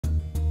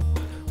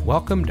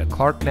Welcome to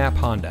Knapp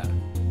Honda,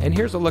 and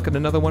here's a look at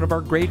another one of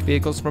our great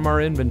vehicles from our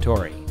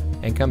inventory,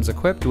 and comes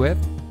equipped with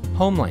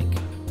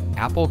HomeLink,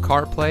 Apple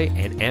CarPlay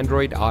and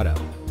Android Auto,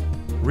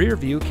 rear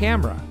view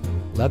camera,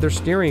 leather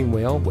steering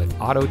wheel with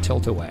auto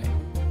tilt-away,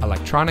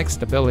 electronic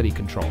stability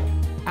control,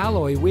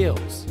 alloy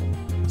wheels,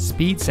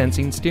 speed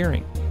sensing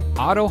steering,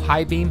 auto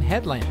high beam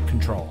headlamp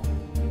control,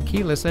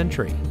 keyless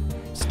entry,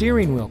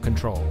 steering wheel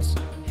controls,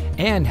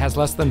 and has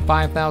less than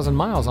 5,000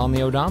 miles on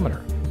the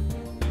odometer.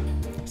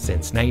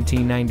 Since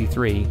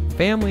 1993,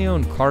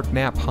 family-owned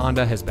Knapp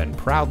Honda has been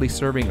proudly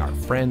serving our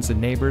friends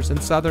and neighbors in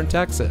southern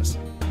Texas.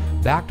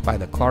 Backed by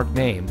the Clark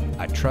name,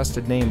 a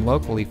trusted name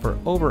locally for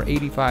over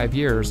 85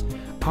 years,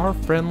 our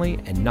friendly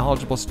and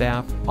knowledgeable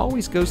staff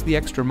always goes the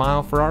extra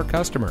mile for our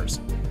customers.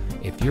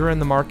 If you're in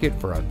the market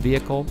for a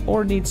vehicle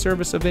or need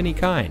service of any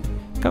kind,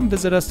 come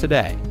visit us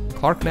today.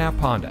 Knapp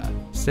Honda,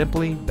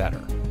 simply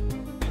better.